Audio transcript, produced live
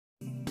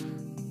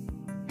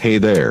Hey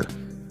there.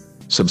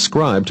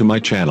 Subscribe to my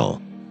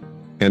channel.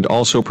 And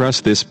also press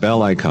this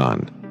bell icon.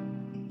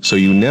 So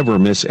you never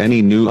miss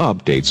any new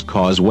updates,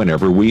 cause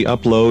whenever we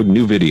upload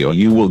new video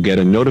you will get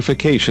a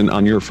notification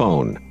on your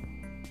phone.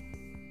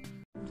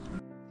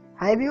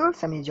 Hi viewers,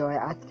 আমি জয়।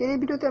 আজকের এই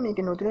ভিডিওতে আমি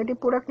একটা নতুন একটি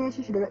product নিয়ে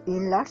এসেছি, সেটা হলো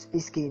এনলার্জ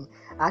স্ক্রিন।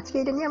 আজকে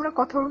এটা নিয়ে আমরা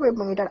কথা বলবো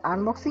এবং এটার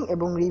আনবক্সিং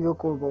এবং রিভিউ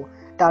করব।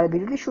 তার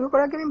ভিডিওটি শুরু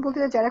করার আগে আমি বলতে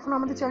চাই, যারা এখন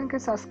আমাদের চ্যানেলকে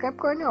সাবস্ক্রাইব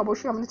করেনি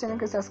অবশ্যই আমাদের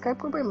চ্যানেলকে সাবস্ক্রাইব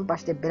করবেন এবং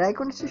পাশে বেল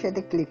আইকন আছে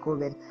সেটাতে ক্লিক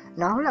করবেন,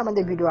 না হলে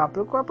আমাদের ভিডিও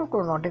আপলোড করার পর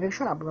কোনো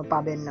নোটিফিকেশন আপনারা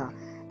পাবেন না।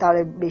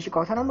 তাহলে বেশি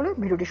কথা না বলে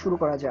ভিডিওটি শুরু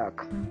করা যাক।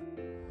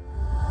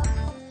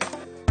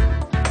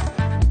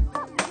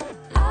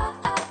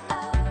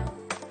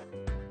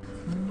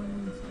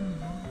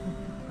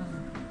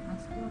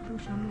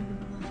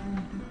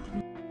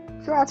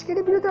 তো আজকের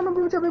এই ভিডিওতে আমরা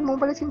বলবো যে আপনি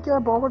মোবাইল স্ক্রিন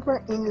কিভাবে বড় করতে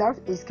পারেন এনলার্জ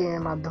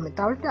স্ক্রিনের মাধ্যমে।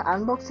 তাহলে এটা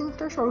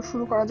আনবক্সিংটা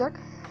শুরু করা যাক।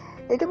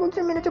 এটা বলছে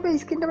মেনে চলে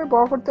স্ক্রিনটা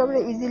বড় করতে হবে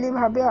ইজিলি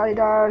ভাবে। আর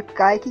এটার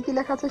গায়ে কি কি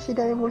লেখা আছে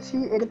সেটা আমি বলছি।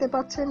 এটাতে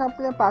পাচ্ছেন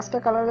আপনারা 5টা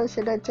কালারের,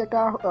 সেটা হচ্ছে একটা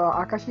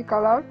আকাশি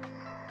কালার,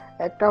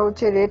 একটা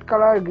হচ্ছে red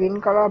colour, green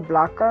colour,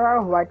 black colour,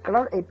 white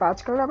colour. এই 5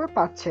 কালার আপনি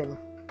পাচ্ছেন।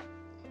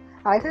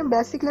 আর এখানে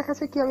বেসিক লেখা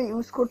আছে কিভাবে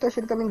ইউজ করতে হয়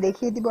সেটা আমি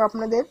দেখিয়ে দিব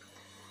আপনাদের।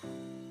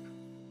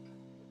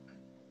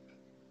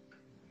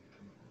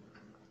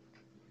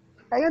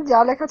 এখানে যা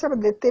লেখা আছে আপনি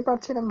দেখতেই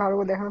পাচ্ছেন, আমি ভালো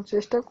করে দেখানোর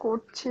চেষ্টা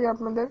করছি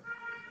আপনাদের।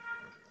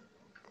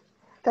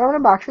 তার মানে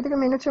বাক্স থেকে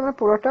মেন হচ্ছে আমরা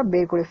পুরোটা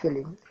বের করে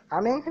ফেলি।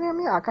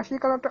 আমি আকাশি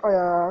কালারটা,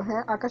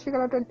 হ্যাঁ আকাশি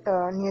কালারটা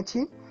নিয়েছি।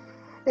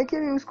 একে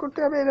ইউজ করতে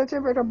হবে। এটা হচ্ছে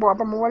এটা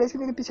আপনার মোবাইল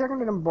স্ক্রিন থেকে পিছিয়ে রাখেন,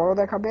 এটা বড়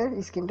দেখাবে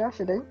স্ক্রিনটা,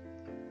 সেটাই।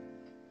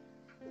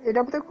 এটা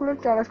আপনাদের খুলে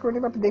ট্রায়াল করে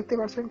নিন, আপনি দেখতে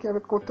পাচ্ছেন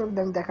কিভাবে করতে হবে,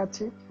 আমি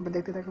দেখাচ্ছি, আপনি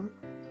দেখতে থাকুন।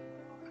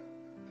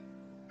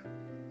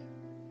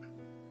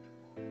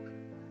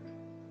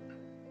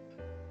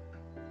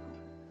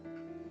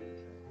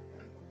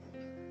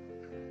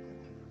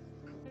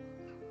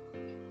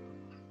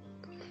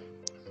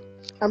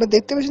 আপনি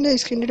দেখতে পাচ্ছেন যে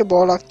স্ক্রিনটা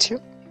বড় লাগছে।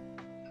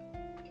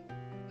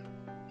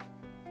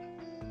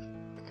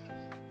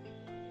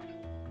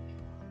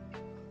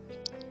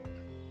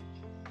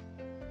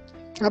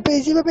 আপনি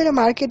ইজিভাবে এটা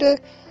মার্কেটে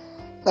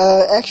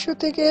 100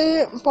 থেকে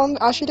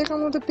 80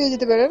 টাকার মধ্যে পেয়ে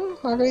যেতে পারেন।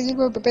 মার্কেটে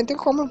ইজিভাবে পেন থেকে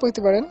কমও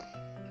পেতে পারেন।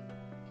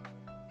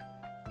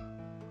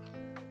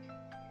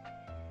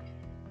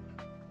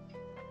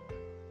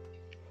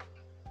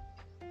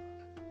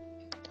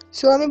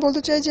 সো আমি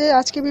বলতে চাই যে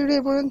আজকে ভিডিও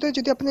এই পর্যন্ত।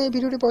 যদি আপনার এই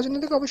ভিডিওটি পছন্দ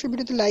থাকে অবশ্যই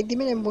ভিডিওতে লাইক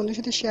দিবেন এবং বন্ধুদের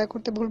সাথে শেয়ার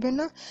করতে ভুলবেন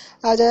না।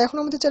 আর যারা এখন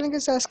আমাদের চ্যানেলকে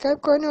সাবস্ক্রাইব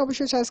করেনি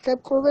অবশ্যই সাবস্ক্রাইব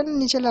করবেন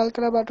নিচে লাল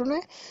কালার বাটনে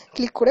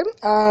ক্লিক করে।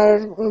 আর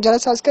যারা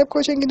সাবস্ক্রাইব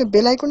করেছেন কিন্তু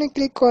বেল আইকনে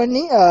ক্লিক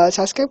করেননি,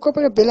 সাবস্ক্রাইব করার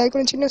পরে বেল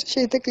আইকনের চিহ্ন আছে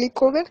সেইটাতে ক্লিক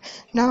করবেন,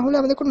 না হলে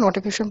আমাদের কোনো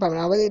নোটিফিকেশন পাবেন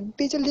না। আমাদের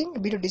পেজের লিঙ্ক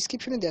ভিডিও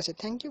ডিসক্রিপশনে দেওয়া আছে।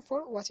 Thank you for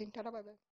watching. Tata, bye bye.